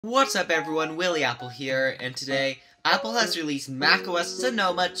What's up everyone, Willy Apple here, and today Apple has released macOS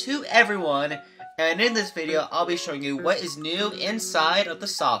Sonoma to everyone, and in this video I'll be showing you what is new inside of the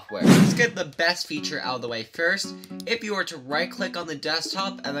software. Let's get the best feature out of the way first. If you were to right click on the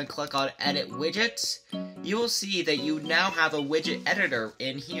desktop and then click on Edit Widgets, you will see that you now have a widget editor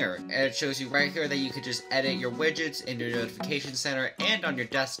in here, and it shows you right here that you could just edit your widgets in your notification center and on your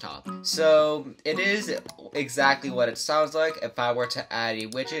desktop. So it is exactly what it sounds like. If I were to add a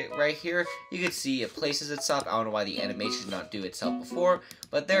widget right here, you can see it places itself. I don't know why the animation did not do itself before,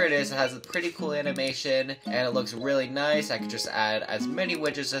 but there it is. It has a pretty cool animation and it looks really nice. I could just add as many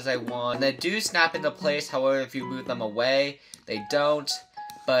widgets as I want, and they do snap into place. However, if you move them away, they don't.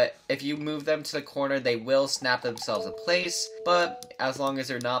 But if you move them to the corner, they will snap themselves in place. But as long as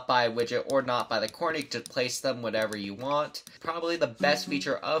they're not by a widget or not by the corner, you can just place them whatever you want. Probably the best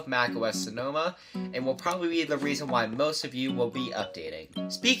feature of macOS Sonoma, and will probably be the reason why most of you will be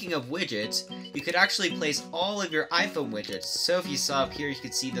updating. Speaking of widgets, you could actually place all of your iPhone widgets. So if you saw up here, you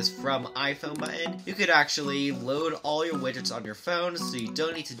could see this From iPhone button. You could actually load all your widgets on your phone, so you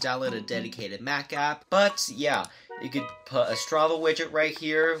don't need to download a dedicated Mac app. But yeah, you could put a Strava widget right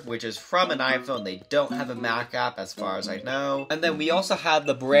here, which is from an iPhone. They don't have a Mac app as far as I know. And then we also have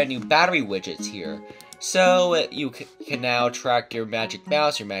the brand new battery widgets here. So you can now track your Magic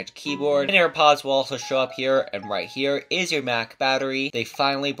Mouse, your Magic Keyboard, and AirPods will also show up here, and right here is your Mac battery. They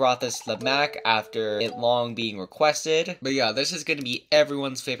finally brought this to the Mac after it long being requested. But yeah, this is going to be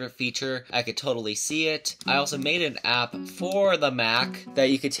everyone's favorite feature. I could totally see it. I also made an app for the Mac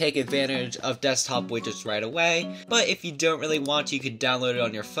that you could take advantage of desktop widgets right away. But if you don't really want to, you could download it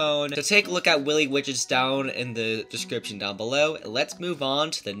on your phone. So take a look at Willy Widgets down in the description down below. Let's move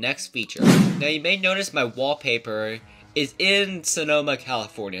on to the next feature. Now you may notice my wallpaper is in Sonoma,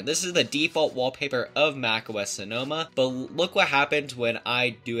 California. This is the default wallpaper of macOS Sonoma, but look what happens when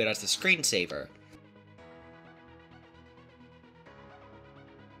I do it as a screensaver.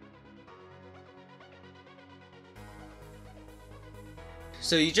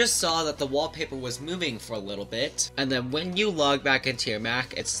 So you just saw that the wallpaper was moving for a little bit, and then when you log back into your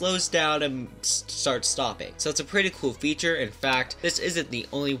Mac, it slows down and starts stopping. So it's a pretty cool feature. In fact, this isn't the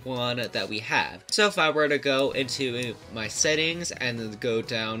only one that we have. So if I were to go into my settings and then go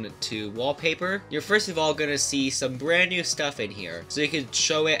down to wallpaper, you're first of all going to see some brand new stuff in here. So you can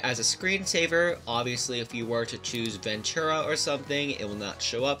show it as a screensaver. Obviously, if you were to choose Ventura or something, it will not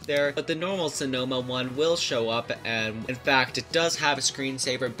show up there, but the normal Sonoma one will show up, and in fact, it does have a screensaver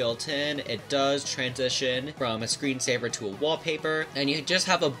built in. It does transition from a screensaver to a wallpaper, and you just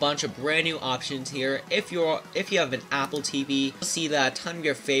have a bunch of brand new options here. If you have an Apple TV, you'll see that a ton of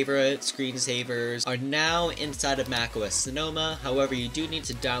your favorite screensavers are now inside of macOS Sonoma. However, you do need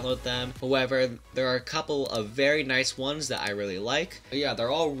to download them. However, there are a couple of very nice ones that I really like. But yeah, they're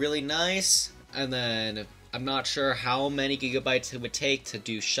all really nice, and then I'm not sure how many gigabytes it would take to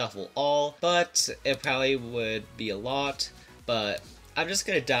do shuffle all, but it probably would be a lot. But I'm just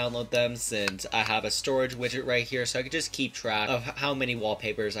going to download them since I have a storage widget right here, so I can just keep track of how many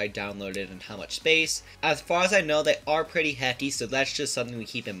wallpapers I downloaded and how much space. As far as I know, they are pretty hefty, so that's just something to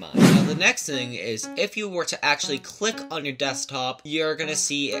keep in mind. Now the next thing is, if you were to actually click on your desktop, you're going to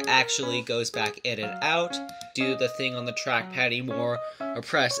see it actually goes back in and out. Do the thing on the trackpad anymore, or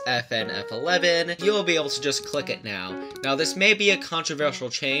press F and F11, you'll be able to just click it now. Now this may be a controversial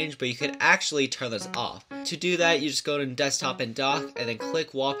change, but you could actually turn this off. To do that, you just go to Desktop and Dock, and then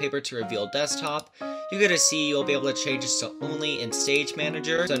click Wallpaper to reveal Desktop. You're going to see you'll be able to change this to only in Stage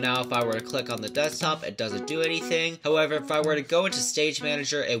Manager. So now if I were to click on the desktop, it doesn't do anything. However, if I were to go into Stage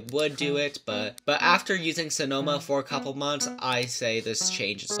Manager, it would do it, but after using Sonoma for a couple months, I say this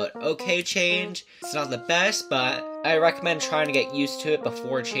change is an okay change. It's not the best, but I recommend trying to get used to it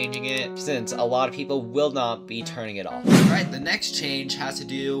before changing it, since a lot of people will not be turning it off. Alright, the next change has to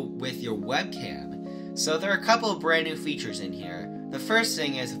do with your webcam. So there are a couple of brand new features in here. The first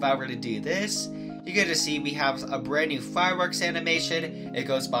thing is, if I were to do this, you get to see we have a brand new fireworks animation. It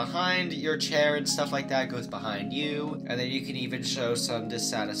goes behind your chair and stuff like that. It goes behind you. And then you can even show some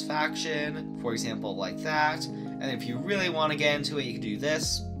dissatisfaction, for example, like that. And if you really want to get into it, you can do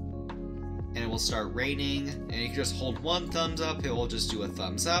this, and it will start raining, and you can just hold one thumbs up, it will just do a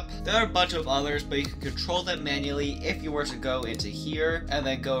thumbs up. There are a bunch of others, but you can control them manually if you were to go into here, and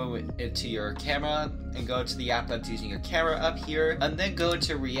then go into your camera, and go to the app that's using your camera up here, and then go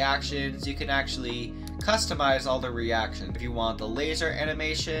into reactions. You can actually customize all the reactions. If you want the laser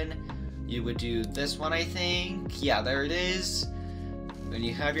animation, you would do this one, I think. Yeah, there it is. Then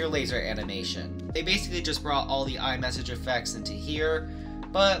you have your laser animation. They basically just brought all the iMessage effects into here.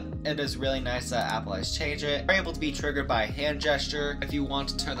 but it is really nice that Apple has changed it. You're able to be triggered by a hand gesture. If you want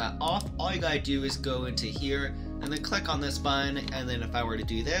to turn that off, all you gotta do is go into here and then click on this button, and then if I were to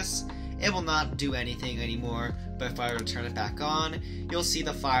do this, it will not do anything anymore, but if I were to turn it back on, you'll see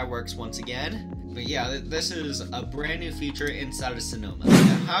the fireworks once again. But yeah, this is a brand new feature inside of Sonoma.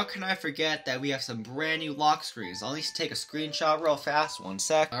 Now, how can I forget that we have some brand new lock screens? I'll at least take a screenshot real fast, one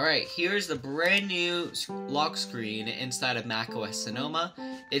sec. Alright, here's the brand new lock screen inside of macOS Sonoma.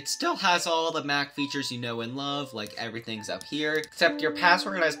 It still has all the Mac features you know and love, like everything's up here, except your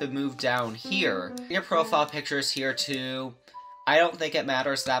password has been moved down here. Your profile picture is here too. I don't think it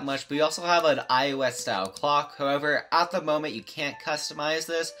matters that much, but we also have an iOS style clock. However, at the moment you can't customize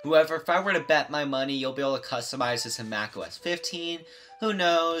this. However, if I were to bet my money, you'll be able to customize this in macOS 15. Who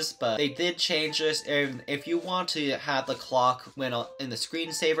knows, but they did change this, and if you want to have the clock when in the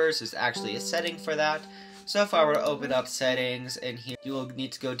screensavers, there's actually a setting for that. So if I were to open up settings in here, you will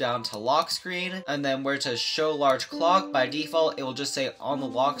need to go down to lock screen, and then where it says show large clock, by default it will just say on the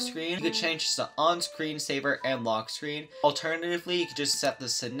lock screen. You could change this to on screensaver and lock screen. Alternatively, you could just set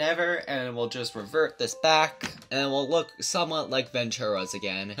this to never, and it will just revert this back, and it will look somewhat like Ventura's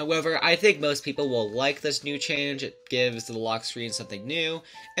again. However, I think most people will like this new change. It gives the lock screen something new,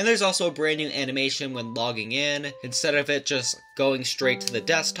 and there's also a brand new animation when logging in. Instead of it just going straight to the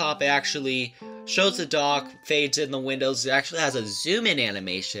desktop, it actually shows the dock, fades in the windows. It actually has a zoom in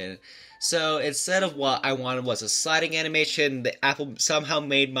animation. So instead of what I wanted was a sliding animation, the Apple somehow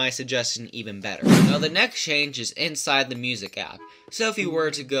made my suggestion even better. Now the next change is inside the music app. So if you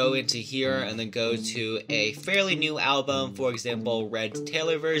were to go into here and then go to a fairly new album, for example, Red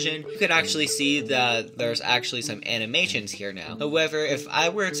Taylor version, you could actually see that there's actually some animations here now. However, if I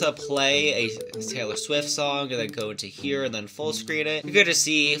were to play a Taylor Swift song and then go into here and then full screen it, you're going to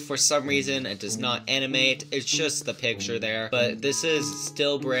see for some reason it does not animate. It's just the picture there. But this is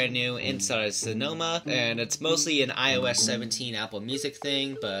still brand new inside of Sonoma, and it's mostly an iOS 17 Apple Music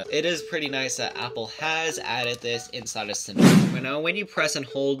thing, but it is pretty nice that Apple has added this inside of Sonoma. Now, when you press and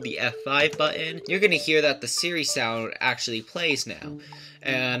hold the F5 button, you're going to hear that the Siri sound actually plays now.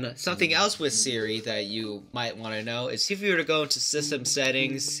 And something else with Siri that you might want to know is if you were to go into System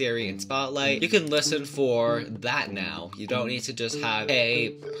Settings, Siri, and Spotlight, you can listen for that now. You don't need to just have,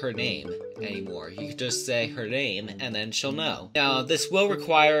 hey, her name anymore. You can just say her name and then she'll know. Now, this will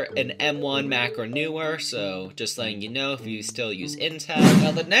require an M1 Mac or newer, so just letting you know if you still use Intel.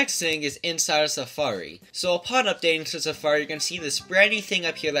 Now, the next thing is inside of Safari. So upon updating to Safari, you're going to see this brand new thing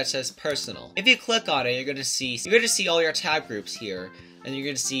up here that says Personal. If you click on it, you're going to see all your tab groups here. And you're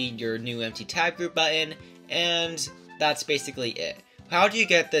going to see your new empty tab group button, and that's basically it. How do you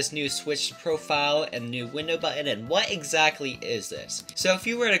get this new switch to profile and new window button, and what exactly is this? So if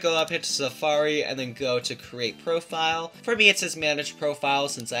you were to go up into Safari and then go to create profile, for me it says manage profile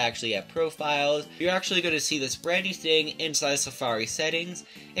since I actually have profiles. You're actually going to see this brand new thing inside Safari settings.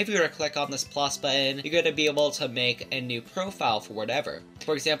 If you were to click on this plus button, you're going to be able to make a new profile for whatever.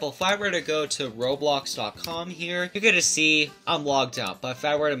 For example, if I were to go to roblox.com here, you're going to see I'm logged out. But if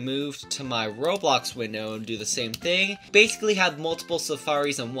I were to move to my Roblox window and do the same thing, basically have multiple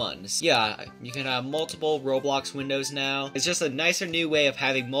Safaris in one. Yeah, you can have multiple Roblox windows now. It's just a nicer new way of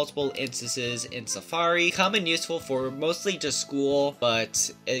having multiple instances in Safari. Come and useful for mostly just school,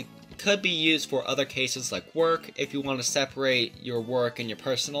 but it could be used for other cases like work, if you want to separate your work and your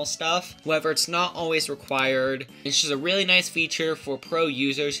personal stuff. However, it's not always required. It's just a really nice feature for pro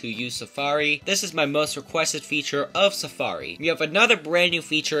users who use Safari. This is my most requested feature of Safari. You have another brand new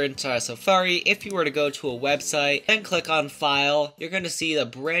feature inside Safari. If you were to go to a website and click on File, you're going to see the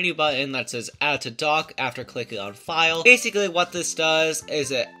brand new button that says Add to Dock after clicking on File. Basically what this does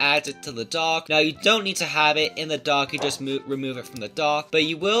is it adds it to the dock. Now you don't need to have it in the dock, you just remove it from the dock, but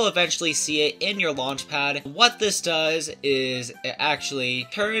you will eventually see it in your Launchpad. What this does is it actually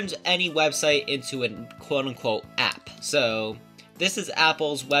turns any website into a quote-unquote app. So this is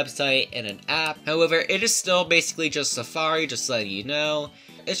Apple's website in an app. However, it is still basically just Safari, just letting you know.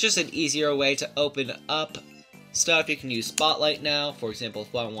 It's just an easier way to open up stuff. You can use Spotlight now. For example,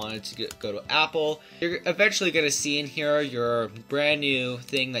 if I wanted to go to Apple, you're eventually going to see in here your brand new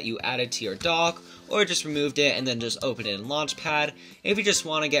thing that you added to your dock, or just removed it and then just open it in Launchpad. If you just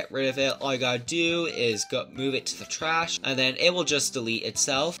want to get rid of it, all you gotta do is move it to the trash, and then it will just delete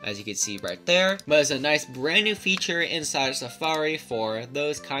itself, as you can see right there. But it's a nice brand new feature inside Safari for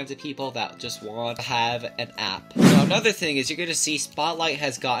those kinds of people that just want to have an app. Now another thing is you're gonna see Spotlight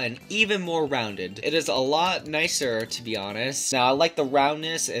has gotten even more rounded. It is a lot nicer, to be honest. Now I like the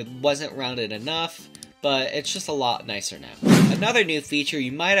roundness, it wasn't rounded enough, but it's just a lot nicer now. Another new feature,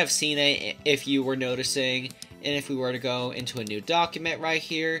 you might have seen it if you were noticing, And if we were to go into a new document right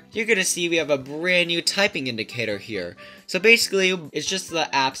here, you're going to see we have a brand new typing indicator here. So basically, it's just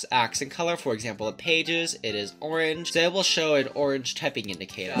the app's accent color. For example, the Pages, it is orange. So it will show an orange typing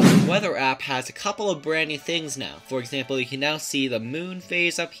indicator. The Weather app has a couple of brand new things now. For example, you can now see the moon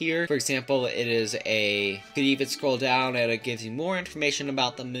phase up here. For example, you could even scroll down and it gives you more information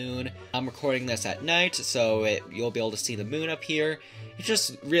about the moon. I'm recording this at night, so you'll be able to see the moon up here. It's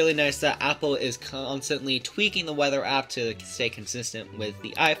just really nice that Apple is constantly tweaking the Weather app to stay consistent with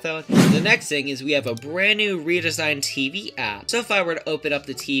the iPhone. The next thing is we have a brand new redesigned TV app. So if I were to open up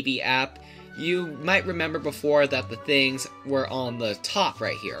the TV app, you might remember before that the things were on the top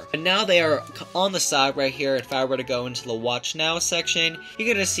right here. And now they are on the side right here. If I were to go into the Watch Now section, you're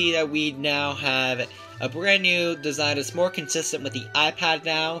going to see that we now have a brand new design that's more consistent with the iPad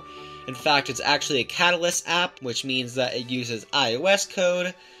now. In fact, it's actually a Catalyst app, which means that it uses iOS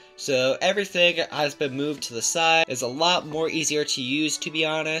code. So everything has been moved to the side. It's a lot more easier to use, to be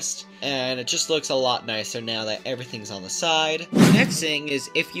honest. And it just looks a lot nicer now that everything's on the side. The next thing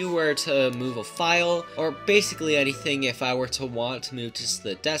is if you were to move a file, or basically anything, if I were to want to move to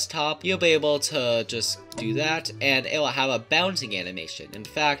the desktop, you'll be able to just do that, and it will have a bouncing animation. In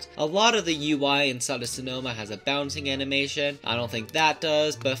fact, a lot of the UI inside of Sonoma has a bouncing animation. I don't think that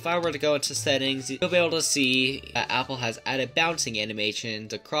does, but if I were to go into settings, you'll be able to see that Apple has added bouncing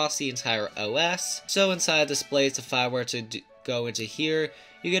animations across the entire OS. So inside displays, if I were to go into here,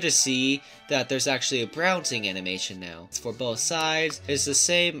 you get to see that there's actually a bouncing animation now. It's for both sides. It's the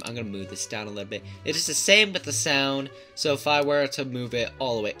same. I'm going to move this down a little bit. It is the same with the sound. So if I were to move it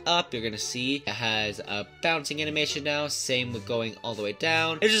all the way up, you're going to see it has a bouncing animation now. Same with going all the way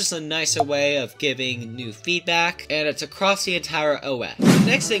down. It's just a nicer way of giving new feedback. And it's across the entire OS. The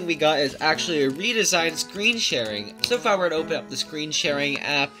next thing we got is actually a redesigned screen sharing. So if I were to open up the screen sharing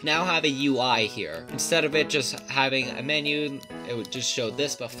app, now have a UI here. Instead of it just having a menu, it would just show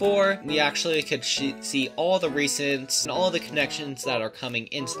this before. We actually could see all the recents and all the connections that are coming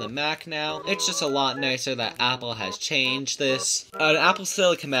into the Mac now. It's just a lot nicer that Apple has changed this. An Apple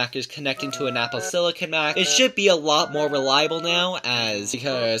Silicon Mac is connecting to an Apple Silicon Mac. It should be a lot more reliable now,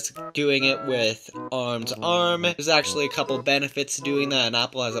 because doing it with ARM to ARM, there's actually a couple benefits to doing that, and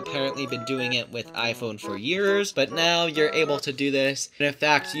Apple has apparently been doing it with iPhone for years, but now you're able to do this. And in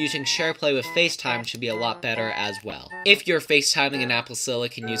fact, using SharePlay with FaceTime should be a lot better as well, if you're FaceTiming an Apple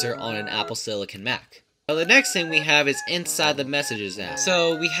Silicon user on an Apple Silicon Mac. Now the next thing we have is inside the Messages app.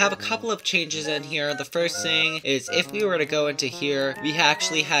 So we have a couple of changes in here. The first thing is if we were to go into here, we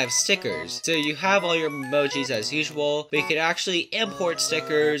actually have stickers. So you have all your emojis as usual, but you could actually import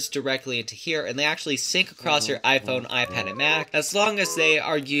stickers directly into here, and they actually sync across your iPhone, iPad, and Mac, as long as they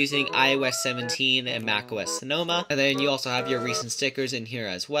are using iOS 17 and macOS Sonoma. And then you also have your recent stickers in here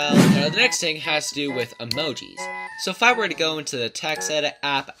as well. Now the next thing has to do with emojis. So if I were to go into the text edit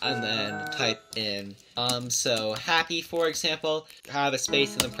app and then type in so happy, for example, have a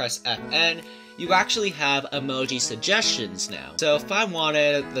space and then press FN, you actually have Emoji Suggestions now. So if I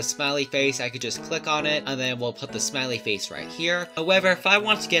wanted the smiley face, I could just click on it, and then we'll put the smiley face right here. However, if I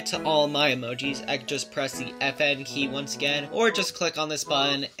want to get to all my emojis, I could just press the FN key once again, or just click on this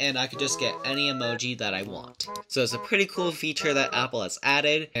button, and I could just get any emoji that I want. So it's a pretty cool feature that Apple has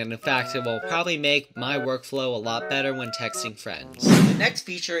added, and in fact, it will probably make my workflow a lot better when texting friends. The next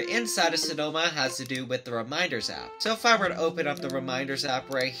feature inside of Sonoma has to do with the Reminders app. So if I were to open up the Reminders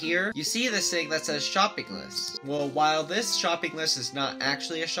app right here, you see this thing that says shopping list. Well, while this shopping list is not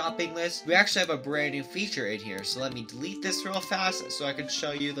actually a shopping list, we actually have a brand new feature in here. So let me delete this real fast so I can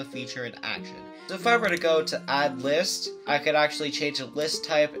show you the feature in action. So if I were to go to add list, I could actually change the list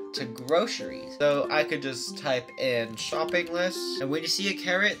type to groceries. So I could just type in shopping list, and when you see a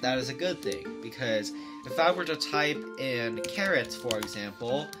carrot, that is a good thing, because if I were to type in carrots, for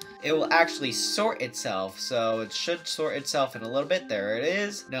example, it will actually sort itself, so it should sort itself in a little bit. There it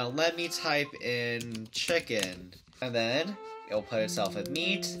is. Now let me type in chicken, and then it'll put itself in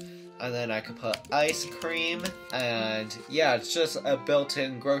meat, and then I could put ice cream, and yeah, it's just a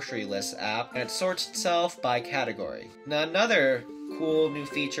built-in grocery list app, and it sorts itself by category. Now another cool new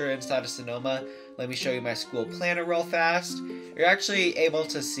feature inside of Sonoma, let me show you my school planner real fast. You're actually able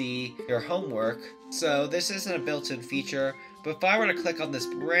to see your homework. So this isn't a built-in feature, but if I were to click on this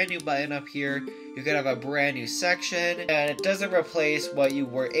brand new button up here, you could have a brand new section, and it doesn't replace what you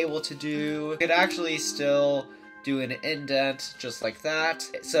were able to do. You could actually still do an indent just like that.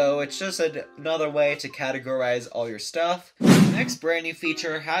 So it's just another way to categorize all your stuff. The next brand new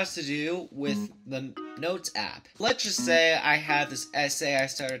feature has to do with the Notes app. Let's just say I have this essay I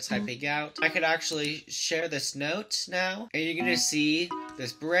started typing out. I could actually share this note now, and you're gonna see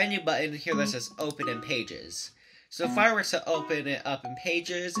this brand new button here that says Open in Pages. So if I were to open it up in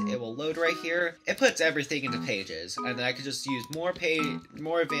Pages, it will load right here. It puts everything into Pages, and then I could just use more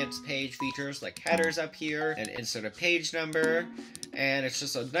advanced page features like headers up here, and insert a page number, and it's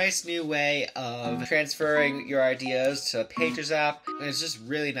just a nice new way of transferring your ideas to a Pages app, and it's just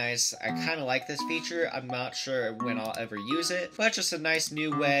really nice. I kind of like this feature. I'm not sure when I'll ever use it, but it's just a nice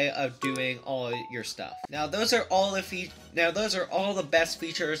new way of doing all your stuff. Now those are all the best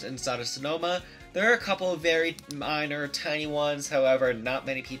features inside of Sonoma. There are a couple of very minor, tiny ones, however, not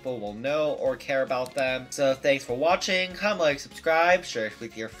many people will know or care about them. So thanks for watching, comment, like, subscribe, share it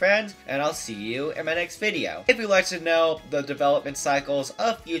with your friends, and I'll see you in my next video. If you'd like to know the development cycles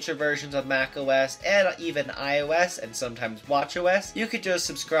of future versions of macOS and even iOS and sometimes watchOS, you could just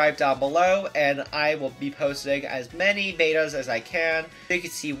subscribe down below, and I will be posting as many betas as I can so you can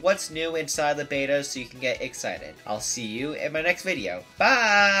see what's new inside the betas so you can get excited. I'll see you in my next video.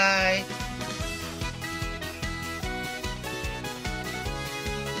 Bye!